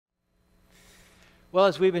Well,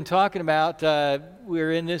 as we've been talking about,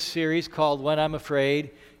 we're in this series called When I'm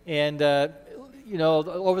Afraid. And,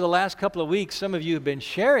 over the last couple of weeks, some of you have been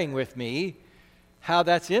sharing with me how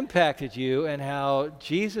that's impacted you and how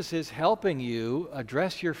Jesus is helping you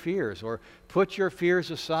address your fears or put your fears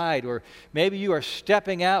aside, or maybe you are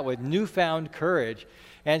stepping out with newfound courage.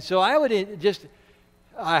 And so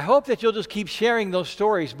I hope that you'll just keep sharing those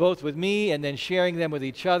stories both with me and then sharing them with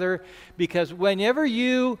each other, because whenever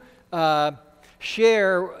you tell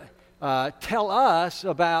us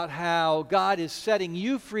about how God is setting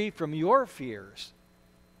you free from your fears,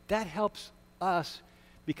 that helps us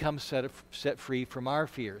become set free from our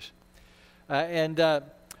fears.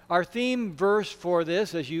 Our theme verse for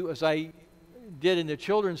this, as I did in the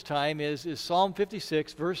children's time, is Psalm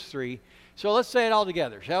 56, verse 3. So let's say it all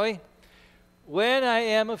together, shall we? When I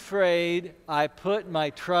am afraid, I put my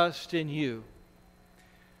trust in you.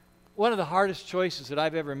 One of the hardest choices that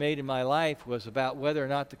I've ever made in my life was about whether or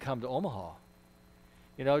not to come to Omaha.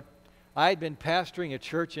 You know, I had been pastoring a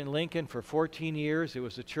church in Lincoln for 14 years. It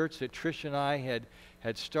was a church that Trish and I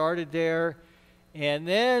had started there. And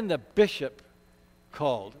then the bishop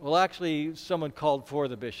called. Well, actually, someone called for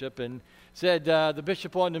the bishop and said the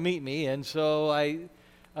bishop wanted to meet me. And so I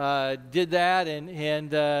did that,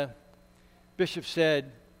 and bishop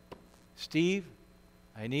said, "Steve,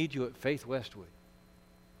 I need you at Faith Westwood."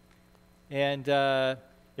 And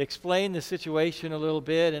explained the situation a little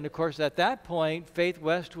bit. And of course, at that point, Faith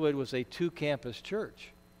Westwood was a 2-campus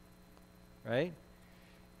church, right?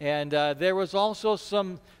 And there was also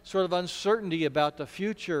some sort of uncertainty about the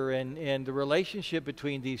future and the relationship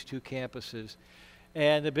between these 2 campuses.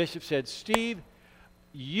 And the bishop said, "Steve,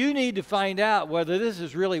 you need to find out whether this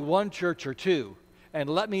is really one church or 2, and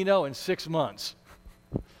let me know in 6 months."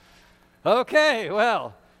 Okay,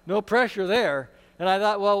 well, no pressure there. And I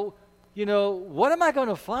thought, well, what am I going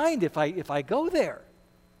to find if I go there?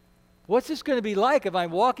 What's this going to be like if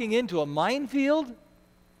I'm walking into a minefield?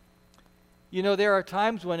 There are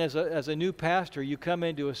times when as a new pastor, you come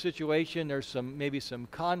into a situation, there's maybe some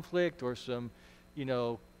conflict or some,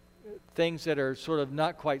 things that are sort of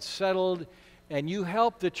not quite settled, and you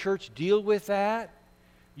help the church deal with that.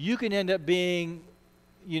 You can end up being,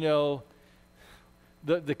 the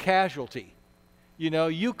casualty.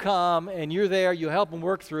 You come and you're there, you help them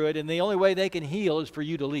work through it, and the only way they can heal is for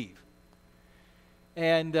you to leave.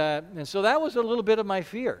 And so that was a little bit of my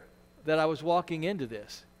fear, that I was walking into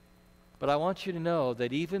this. But I want you to know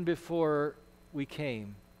that even before we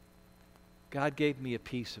came, God gave me a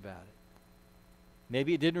peace about it.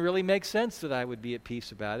 Maybe it didn't really make sense that I would be at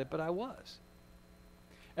peace about it, but I was.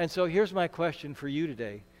 And so here's my question for you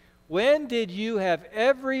today. When did you have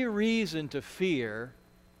every reason to fear,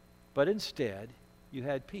 but instead you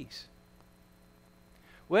had peace?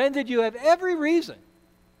 When did you have every reason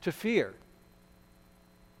to fear?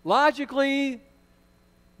 Logically,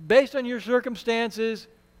 based on your circumstances,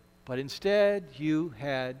 but instead you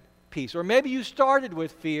had peace. Or maybe you started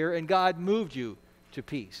with fear and God moved you to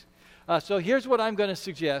peace. So here's what I'm going to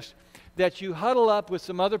suggest. That you huddle up with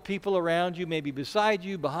some other people around you, maybe beside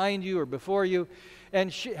you, behind you, or before you, and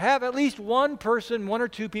have at least one person, 1 or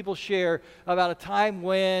 2 people share about a time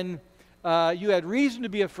when you had reason to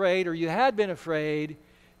be afraid, or you had been afraid,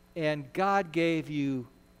 and God gave you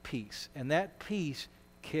peace. And that peace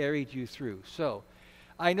carried you through. So,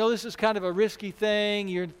 I know this is kind of a risky thing.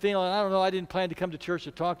 You're feeling, I don't know, I didn't plan to come to church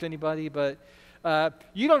to talk to anybody, but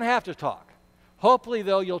you don't have to talk. Hopefully,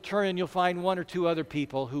 though, you'll turn and you'll find 1 or 2 other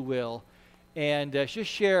people who will, and just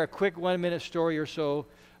share a quick 1-minute story or so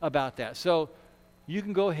about that. So, you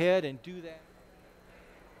can go ahead and do that.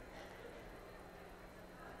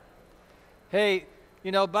 Hey,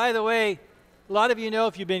 by the way, a lot of you know,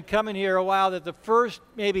 if you've been coming here a while, that the first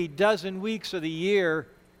maybe dozen weeks of the year,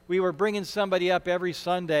 we were bringing somebody up every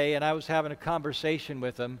Sunday, and I was having a conversation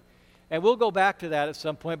with them. And we'll go back to that at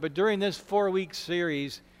some point, but during this 4-week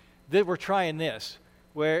series, we're trying this,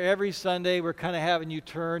 where every Sunday we're kind of having you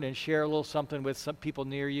turn and share a little something with some people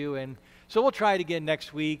near you. And so we'll try it again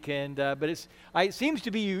next week. But it seems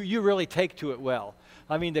to be you really take to it well.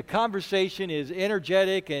 I mean, the conversation is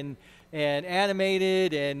energetic and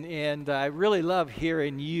animated, and I really love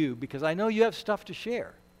hearing you, because I know you have stuff to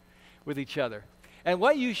share with each other. And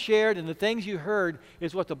what you shared and the things you heard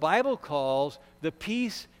is what the Bible calls the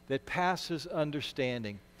peace that passes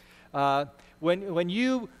understanding. When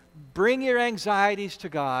you bring your anxieties to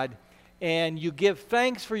God and you give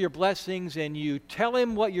thanks for your blessings and you tell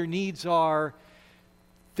Him what your needs are,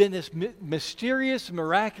 then this mysterious,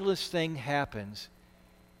 miraculous thing happens,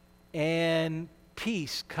 and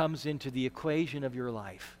peace comes into the equation of your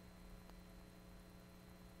life.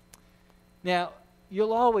 Now,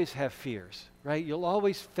 you'll always have fears, right? You'll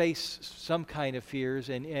always face some kind of fears.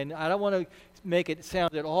 And I don't want to make it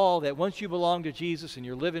sound at all that once you belong to Jesus and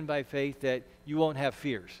you're living by faith that you won't have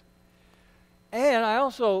fears. And I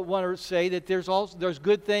also want to say that there's such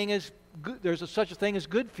a thing as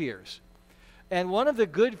good fears. And one of the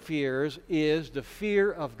good fears is the fear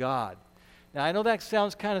of God. Now, I know that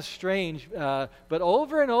sounds kind of strange, but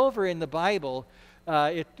over and over in the Bible,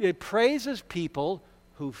 it praises people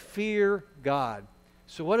who fear God.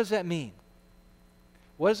 So what does that mean?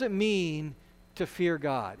 What does it mean to fear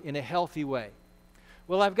God in a healthy way?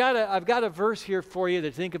 Well, I've got a verse here for you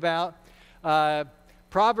to think about.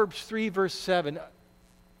 Proverbs 3, verse 7.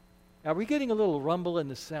 Are we getting a little rumble in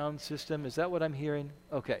the sound system? Is that what I'm hearing?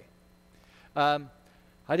 Okay. I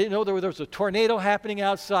didn't know there was a tornado happening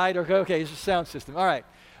outside. Okay, it's a sound system. All right.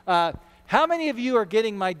 How many of you are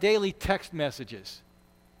getting my daily text messages?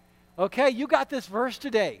 Okay, you got this verse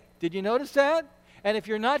today. Did you notice that? And if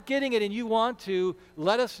you're not getting it and you want to,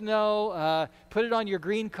 let us know. Put it on your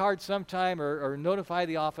green card sometime or notify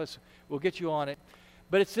the office. We'll get you on it.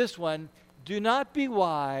 But it's this one. Do not be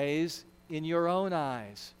wise in your own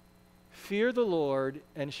eyes. Fear the Lord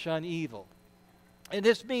and shun evil. And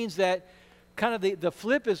this means that kind of the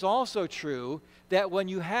flip is also true, that when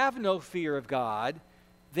you have no fear of God,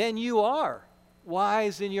 then you are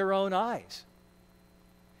wise in your own eyes.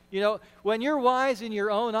 You know, when you're wise in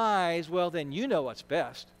your own eyes, well, then you know what's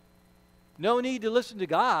best. No need to listen to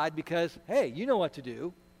God because, hey, you know what to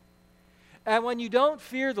do. And when you don't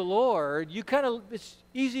fear the Lord, it's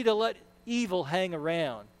easy to let evil hang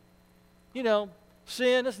around. You know,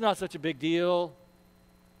 sin is not such a big deal.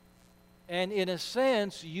 And in a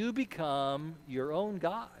sense, you become your own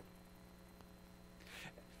God.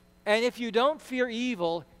 And if you don't fear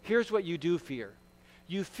evil, here's what you do fear.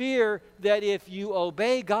 You fear that if you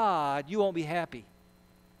obey God, you won't be happy.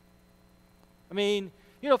 I mean,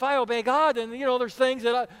 if I obey God, then, there's things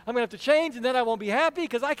that I'm going to have to change, and then I won't be happy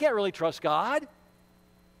because I can't really trust God.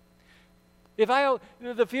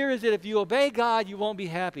 The fear is that if you obey God, you won't be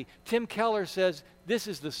happy. Tim Keller says this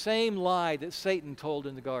is the same lie that Satan told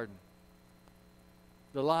in the garden.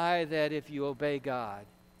 The lie that if you obey God,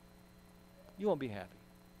 you won't be happy.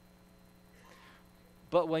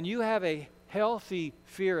 But when you have a healthy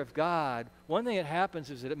fear of God, one thing that happens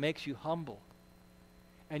is that it makes you humble.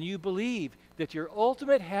 And you believe that your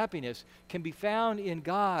ultimate happiness can be found in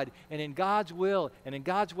God and in God's will and in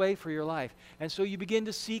God's way for your life. And so you begin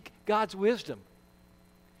to seek God's wisdom.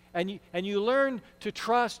 And you learn to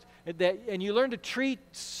trust that, and you learn to treat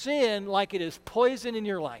sin like it is poison in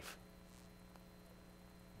your life.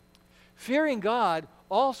 Fearing God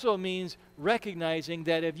also means recognizing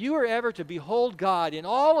that if you are ever to behold God in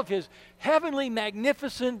all of His heavenly,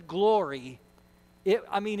 magnificent glory, it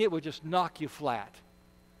would just knock you flat.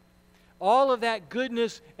 All of that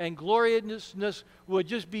goodness and gloriousness would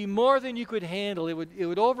just be more than you could handle. It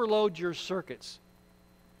would overload your circuits.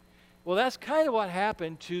 Well, that's kind of what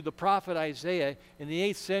happened to the prophet Isaiah in the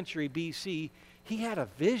 8th century BC. He had a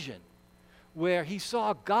vision where he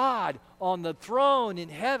saw God on the throne in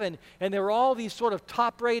heaven, and there were all these sort of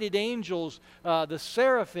top-rated angels, the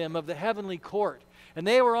seraphim of the heavenly court, and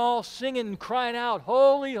they were all singing and crying out,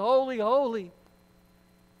 "Holy, holy, holy."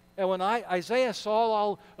 And when Isaiah saw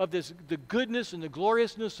all of this, the goodness and the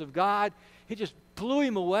gloriousness of God, it just blew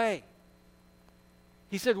him away.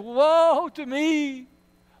 He said, "Woe to me!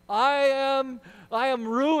 I am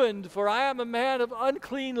ruined, for I am a man of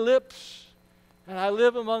unclean lips, and I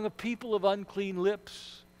live among a people of unclean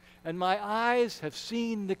lips, and my eyes have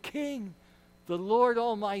seen the King, the Lord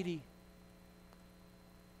Almighty."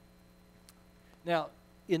 Now,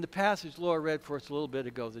 in the passage Laura read for us a little bit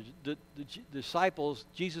ago, the disciples,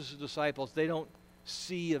 Jesus' disciples, they don't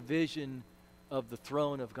see a vision of the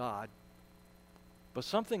throne of God. But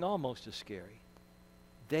something almost as scary.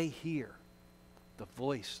 They hear the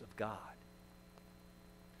voice of God.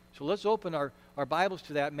 So let's open our Bibles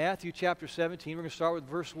to that. Matthew chapter 17. We're going to start with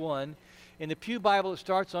verse 1. In the Pew Bible, it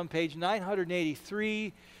starts on page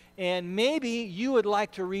 983. And maybe you would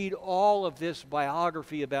like to read all of this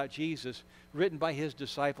biography about Jesus written by his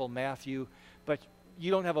disciple Matthew, but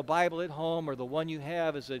you don't have a Bible at home, or the one you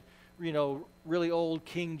have is a really old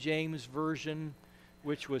King James version,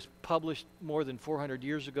 which was published more than 400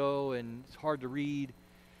 years ago, and it's hard to read.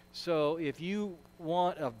 So if you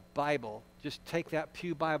want a Bible, just take that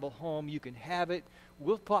Pew Bible home. You can have it.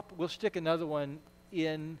 We'll stick another one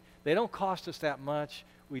in. They don't cost us that much.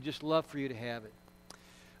 We just love for you to have it.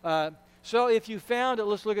 So if you found it,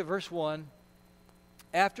 let's look at verse 1.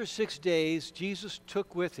 After 6 days, Jesus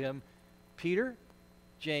took with him Peter,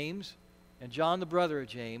 James, and John the brother of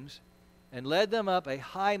James, and led them up a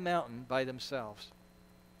high mountain by themselves.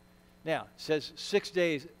 Now, it says 6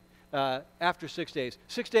 days, after 6 days.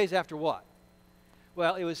 6 days after what?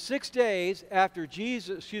 Well, it was 6 days after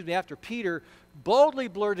after Peter boldly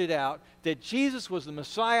blurted out that Jesus was the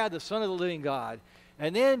Messiah, the Son of the living God.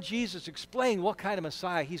 And then Jesus explained what kind of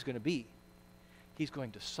Messiah he's going to be. He's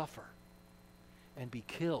going to suffer and be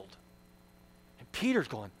killed. And Peter's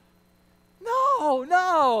going, no,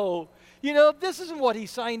 no. You know, this isn't what he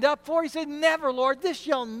signed up for. He said, never, Lord, this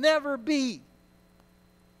shall never be.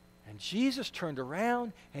 And Jesus turned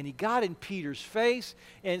around and he got in Peter's face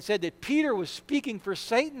and said that Peter was speaking for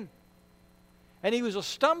Satan. And he was a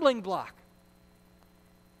stumbling block.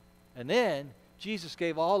 And then Jesus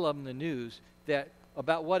gave all of them the news that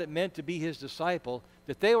about what it meant to be his disciple,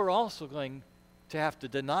 that they were also going to have to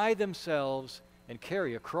deny themselves and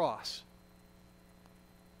carry a cross.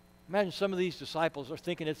 Imagine some of these disciples are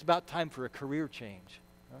thinking it's about time for a career change.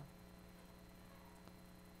 Huh?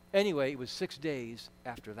 Anyway, it was 6 days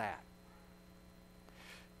after that.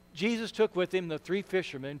 Jesus took with him the 3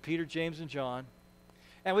 fishermen, Peter, James, and John.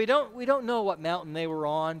 And we don't know what mountain they were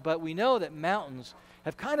on, but we know that mountains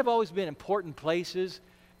have kind of always been important places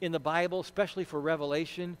in the Bible, especially for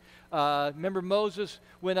Revelation. Remember Moses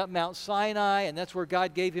went up Mount Sinai, and that's where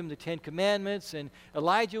God gave him the 10 Commandments. And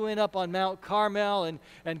Elijah went up on Mount Carmel,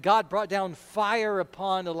 and God brought down fire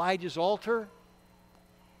upon Elijah's altar.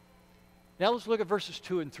 Now let's look at verses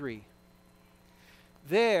 2 and 3.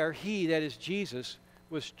 There he, that is Jesus,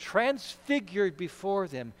 was transfigured before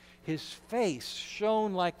them. His face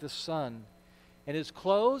shone like the sun, and his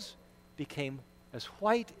clothes became as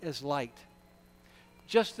white as light.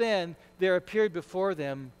 Just then there appeared before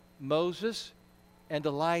them Moses and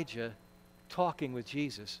Elijah talking with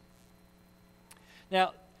Jesus.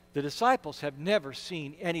 Now, the disciples have never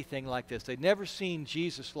seen anything like this. They've never seen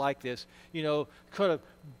Jesus like this, you know, kind of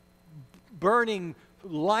burning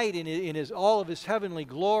light in all of his heavenly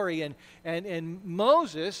glory. And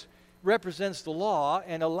Moses represents the law,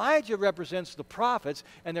 and Elijah represents the prophets,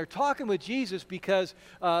 and they're talking with Jesus because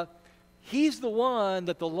he's the one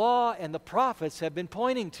that the law and the prophets have been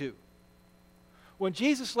pointing to. When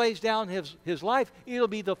Jesus lays down his life, it'll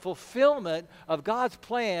be the fulfillment of God's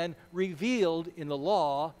plan revealed in the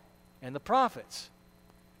law and the prophets.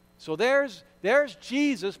 So there's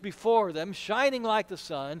Jesus before them, shining like the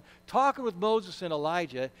sun, talking with Moses and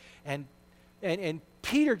Elijah, and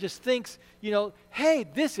Peter just thinks, you know, hey,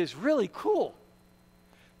 this is really cool.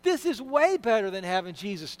 This is way better than having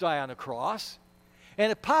Jesus die on a cross.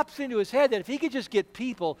 And it pops into his head that if he could just get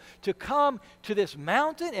people to come to this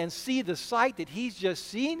mountain and see the sight that he's just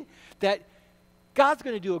seen, that God's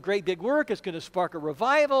going to do a great big work. It's going to spark a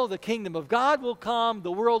revival. The kingdom of God will come.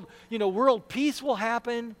 The world peace will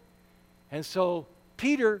happen. And so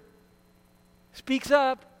Peter speaks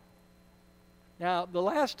up. Now, the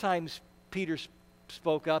last time Peter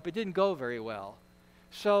spoke up, it didn't go very well.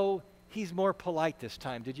 So he's more polite this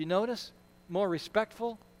time. Did you notice? More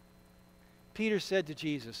respectful. Peter said to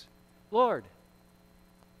Jesus, Lord,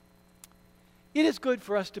 it is good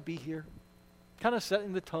for us to be here. Kind of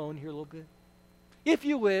setting the tone here a little bit. If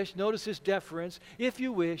you wish, notice his deference, if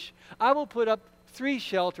you wish, I will put up 3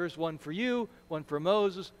 shelters, one for you, one for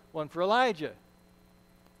Moses, one for Elijah.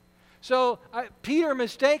 So Peter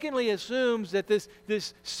mistakenly assumes that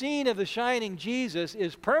this scene of the shining Jesus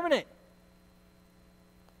is permanent.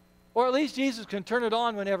 Or at least Jesus can turn it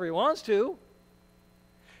on whenever he wants to.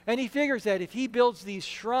 And he figures that if he builds these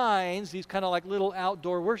shrines, these kind of like little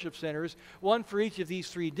outdoor worship centers, one for each of these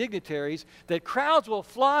 3 dignitaries, that crowds will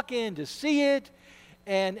flock in to see it.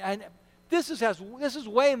 And this is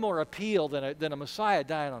way more appeal than a Messiah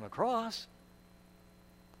dying on a cross.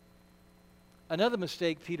 Another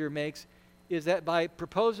mistake Peter makes is that by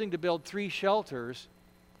proposing to build 3 shelters,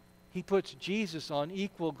 he puts Jesus on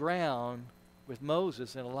equal ground with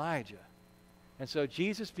Moses and Elijah. And so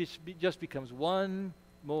Jesus just becomes one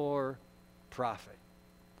more prophet.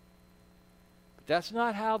 But that's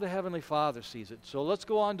not how the Heavenly Father sees it. So let's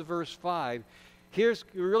go on to verse 5. It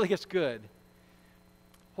really gets good.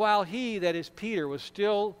 While he, that is Peter, was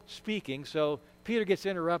still speaking, so Peter gets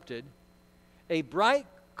interrupted, a bright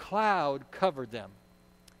cloud covered them.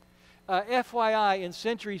 FYI, in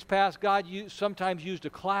centuries past, God sometimes used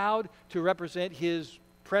a cloud to represent his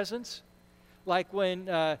presence. Like when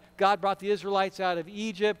God brought the Israelites out of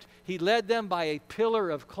Egypt, he led them by a pillar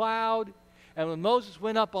of cloud. And when Moses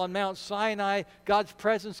went up on Mount Sinai, God's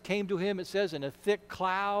presence came to him, it says, in a thick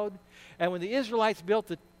cloud. And when the Israelites built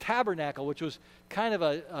the tabernacle, which was kind of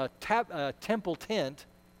a temple tent,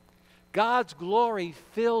 God's glory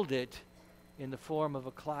filled it in the form of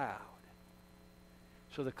a cloud.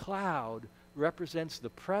 So the cloud represents the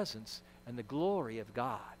presence and the glory of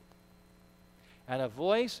God. And a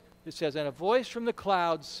voice, it says, and a voice from the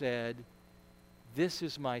cloud said, "This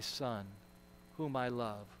is my Son, whom I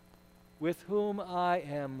love, with whom I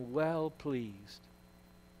am well pleased.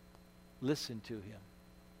 Listen to him."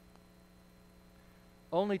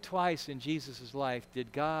 Only twice in Jesus' life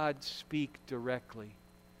did God speak directly.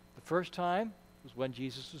 The first time was when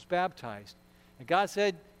Jesus was baptized. And God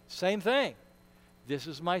said, same thing. "This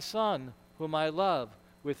is my Son, whom I love.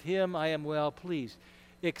 With him I am well pleased."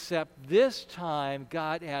 Except this time,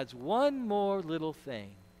 God adds one more little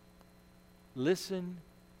thing. Listen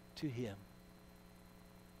to him.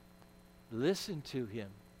 Listen to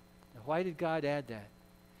him. Now, why did God add that?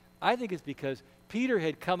 I think it's because Peter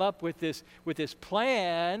had come up with this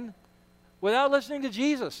plan without listening to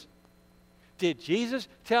Jesus. Did Jesus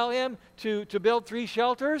tell him to build 3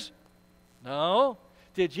 shelters? No.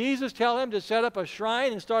 Did Jesus tell him to set up a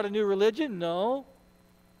shrine and start a new religion? No.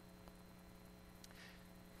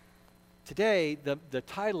 Today, the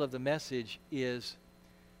title of the message is,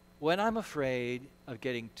 "When I'm Afraid of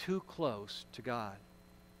Getting Too Close to God."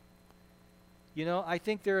 You know, I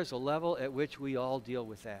think there is a level at which we all deal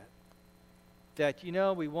with that. That, you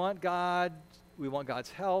know, we want God, we want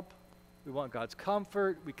God's help, we want God's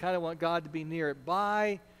comfort, we kind of want God to be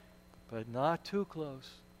nearby, but not too close.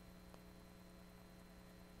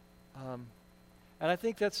 And I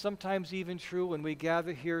think that's sometimes even true when we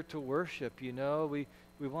gather here to worship, you know. We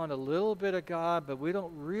want a little bit of God, but we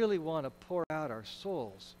don't really want to pour out our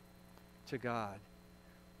souls to God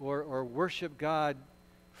or worship God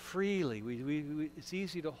freely. It's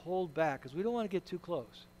easy to hold back because we don't want to get too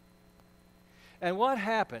close. And what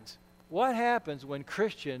happens? What happens when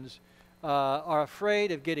Christians are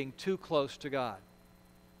afraid of getting too close to God?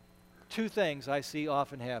 2 things I see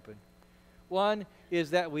often happen. One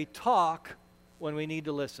is that we talk when we need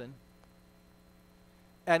to listen,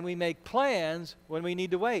 and we make plans when we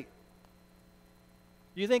need to wait.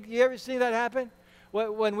 You ever see that happen?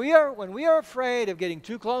 When we are afraid of getting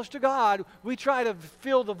too close to God, we try to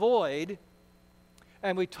fill the void,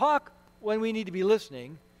 and we talk when we need to be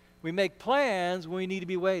listening. We make plans when we need to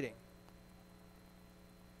be waiting.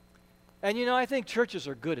 And you know, I think churches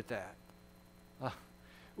are good at that.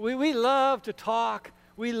 We love to talk,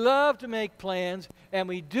 we love to make plans, and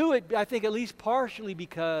we do it, I think, at least partially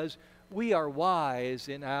because we are wise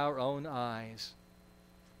in our own eyes.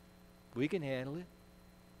 We can handle it.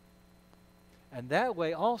 And that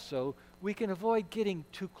way also, we can avoid getting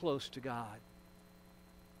too close to God.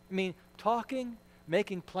 I mean, talking,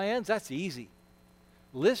 making plans, that's easy.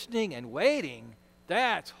 Listening and waiting,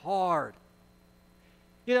 that's hard.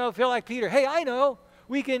 You know, feel like Peter, hey, I know,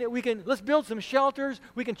 let's build some shelters,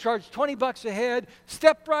 we can charge $20 a head,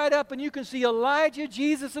 step right up and you can see Elijah,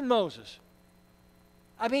 Jesus, and Moses.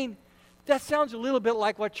 I mean, that sounds a little bit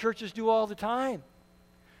like what churches do all the time.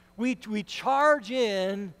 We charge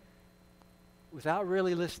in without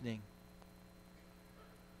really listening.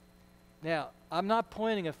 Now, I'm not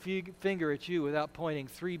pointing a finger at you without pointing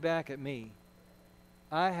 3 back at me.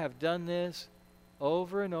 I have done this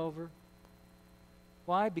over and over.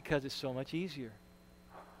 Why? Because it's so much easier.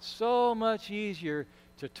 So much easier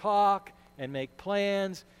to talk and make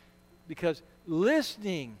plans, because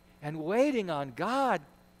listening and waiting on God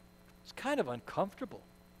is kind of uncomfortable.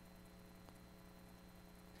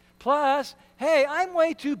 Plus, hey, I'm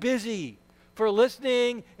way too busy for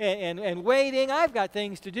listening and waiting. I've got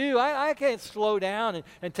things to do. I can't slow down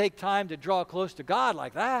and take time to draw close to God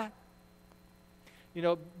like that. You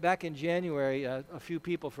know, back in January, a few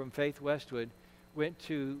people from Faith Westwood went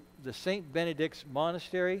to the St. Benedict's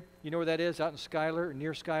Monastery. You know where that is? Out in Schuyler,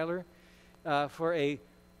 near Schuyler, for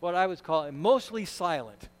what I would call a mostly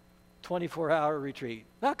silent 24-hour retreat.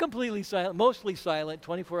 Not completely silent, mostly silent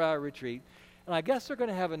 24-hour retreat. And I guess they're going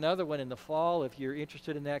to have another one in the fall if you're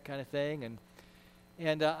interested in that kind of thing.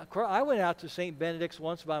 And I went out to St. Benedict's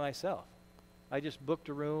once by myself. I just booked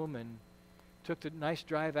a room and took the nice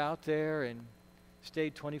drive out there and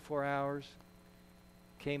stayed 24 hours,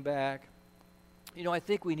 came back. You know, I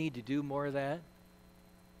think we need to do more of that.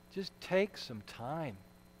 Just take some time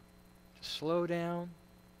to slow down,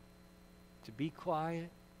 to be quiet,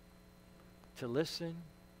 to listen,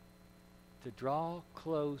 to draw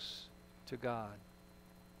close to God.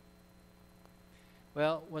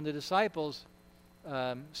 Well, when the disciples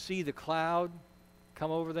see the cloud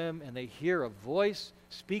come over them and they hear a voice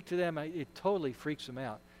speak to them, it totally freaks them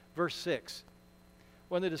out. Verse 6.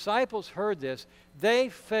 When the disciples heard this, they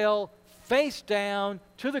fell face down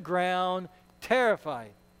to the ground,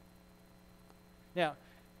 terrified. Now,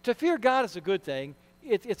 to fear God is a good thing.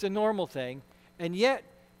 It's a normal thing. And yet,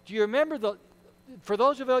 do you remember for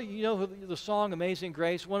those of you know the song Amazing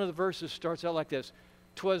Grace, one of the verses starts out like this: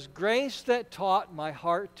 'Twas grace that taught my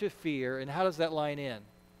heart to fear. And how does that line end?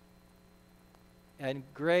 And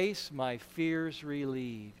grace my fears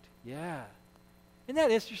relieved. Yeah. Isn't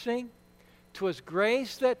that interesting? 'Twas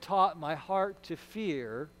grace that taught my heart to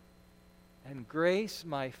fear, and grace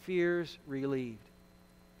my fears relieved.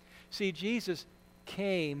 See, Jesus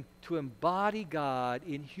came to embody God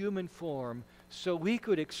in human form so we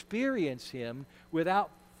could experience him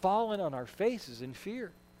without falling on our faces in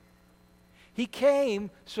fear. He came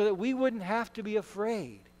so that we wouldn't have to be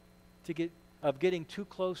afraid of getting too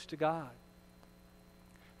close to God.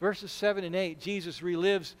 Verses 7 and 8, Jesus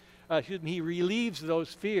relieves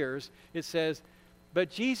those fears. It says, but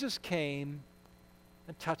Jesus came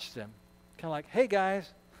and touched them. Kind of like, hey guys,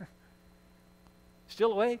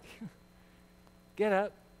 still awake? Get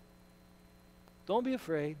up. Don't be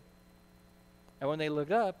afraid. And when they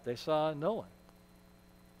looked up, they saw no one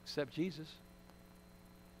except Jesus.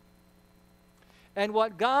 And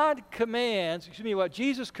what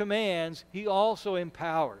Jesus commands, he also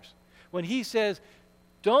empowers. When he says,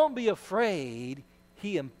 don't be afraid,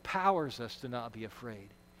 he empowers us to not be afraid.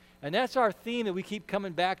 And that's our theme that we keep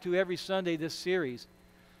coming back to every Sunday this series.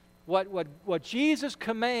 What Jesus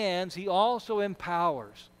commands, he also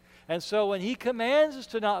empowers. And so when he commands us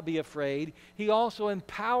to not be afraid, he also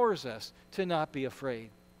empowers us to not be afraid.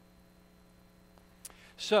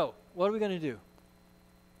 So, what are we going to do?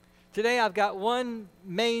 Today I've got one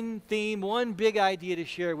main theme, one big idea to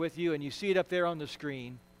share with you, and you see it up there on the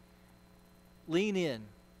screen. Lean in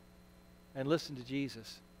and listen to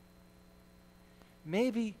Jesus.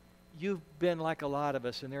 Maybe you've been like a lot of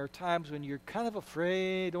us, and there are times when you're kind of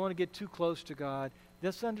afraid, don't want to get too close to God.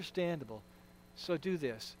 That's understandable. So do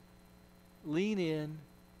this. Lean in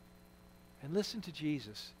and listen to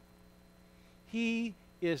Jesus. He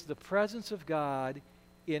is the presence of God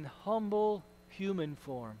in humble human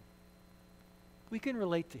form. We can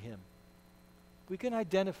relate to him. We can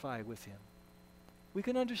identify with him. We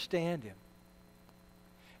can understand him.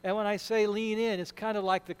 And when I say lean in, it's kind of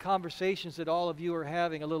like the conversations that all of you are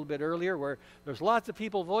having a little bit earlier, where there's lots of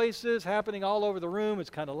people's voices happening all over the room. It's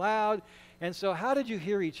kind of loud. And so how did you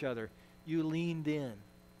hear each other? You leaned in.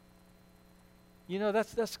 You know,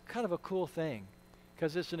 that's kind of a cool thing,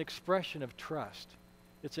 because it's an expression of trust.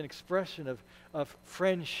 It's an expression of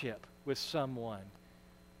friendship with someone.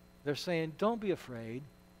 They're saying, don't be afraid,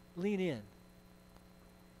 lean in.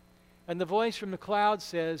 And the voice from the cloud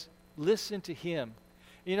says, listen to him.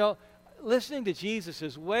 You know, listening to Jesus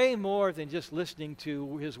is way more than just listening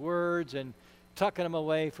to his words and tucking them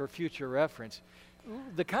away for future reference.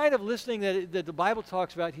 The kind of listening that the Bible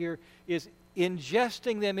talks about here is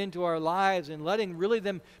ingesting them into our lives and letting really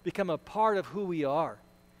them become a part of who we are.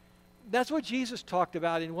 That's what Jesus talked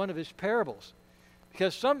about in one of his parables.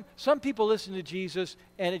 Because some people listen to Jesus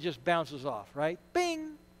and it just bounces off, right?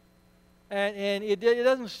 Bing! And it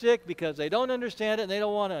doesn't stick because they don't understand it and they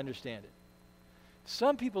don't want to understand it.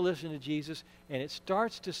 Some people listen to Jesus and it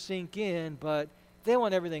starts to sink in, but they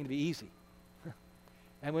want everything to be easy.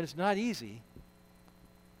 And when it's not easy,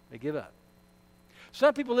 they give up.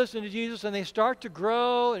 Some people listen to Jesus and they start to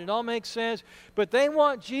grow and it all makes sense, but they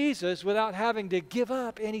want Jesus without having to give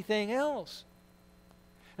up anything else.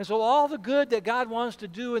 And so all the good that God wants to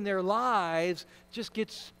do in their lives just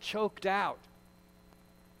gets choked out.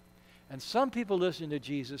 And some people listen to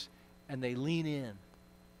Jesus and they lean in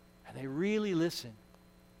and they really listen.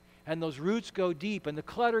 And those roots go deep and the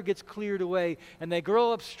clutter gets cleared away and they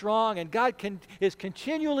grow up strong and God is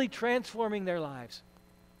continually transforming their lives.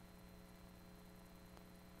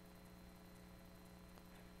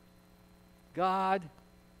 God,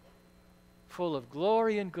 full of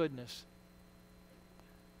glory and goodness,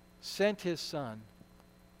 sent his Son.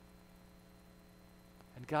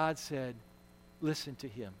 And God said, listen to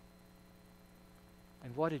him.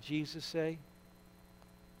 And what did Jesus say?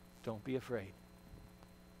 Don't be afraid.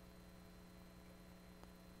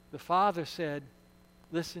 The Father said,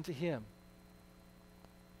 listen to him.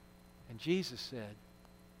 And Jesus said,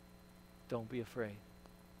 don't be afraid.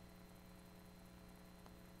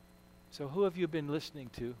 So who have you been listening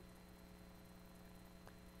to?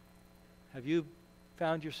 Have you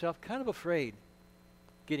found yourself kind of afraid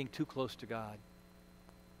getting too close to God?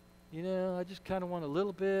 You know, I just kind of want a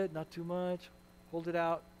little bit, not too much. Hold it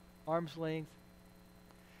out, arm's length.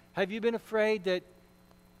 Have you been afraid that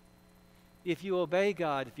if you obey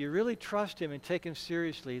God, if you really trust him and take him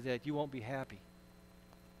seriously, that you won't be happy?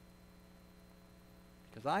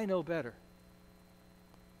 Because I know better.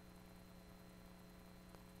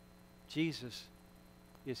 Jesus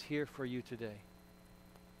is here for you today.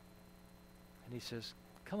 And he says,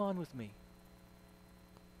 come on with me.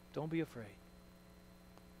 Don't be afraid.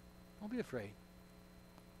 Don't be afraid.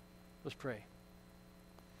 Let's pray.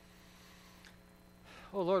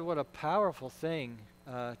 Oh, Lord, what a powerful thing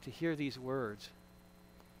to hear these words.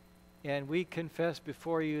 And we confess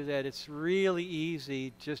before you that it's really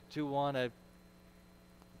easy just to want to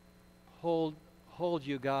hold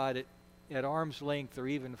you, God, at arm's length or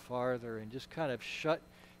even farther, and just kind of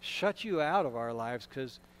shut you out of our lives,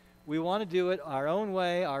 because we want to do it our own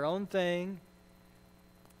way, our own thing,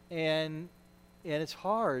 and it's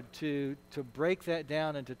hard to break that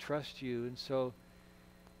down and to trust you. And so,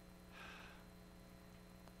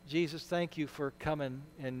 Jesus, thank you for coming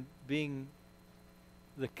and being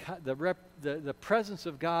the presence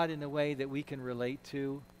of God in a way that we can relate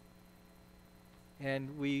to.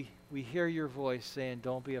 And we hear your voice saying,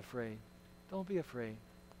 don't be afraid. Don't be afraid.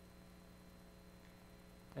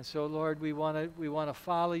 And so, Lord, we want to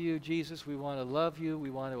follow you, Jesus. We want to love you. We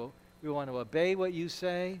want to obey what you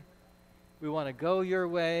say. We want to go your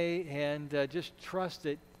way, and just trust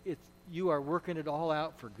that you are working it all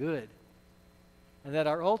out for good. And that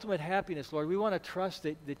our ultimate happiness, Lord, we want to trust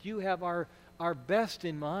that you have our best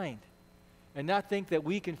in mind, and not think that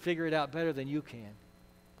we can figure it out better than you can.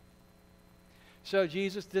 So,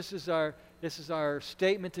 Jesus, this is our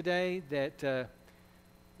statement today, that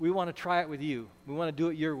we want to try it with you. We want to do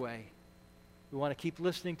it your way. We want to keep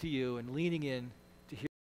listening to you and leaning in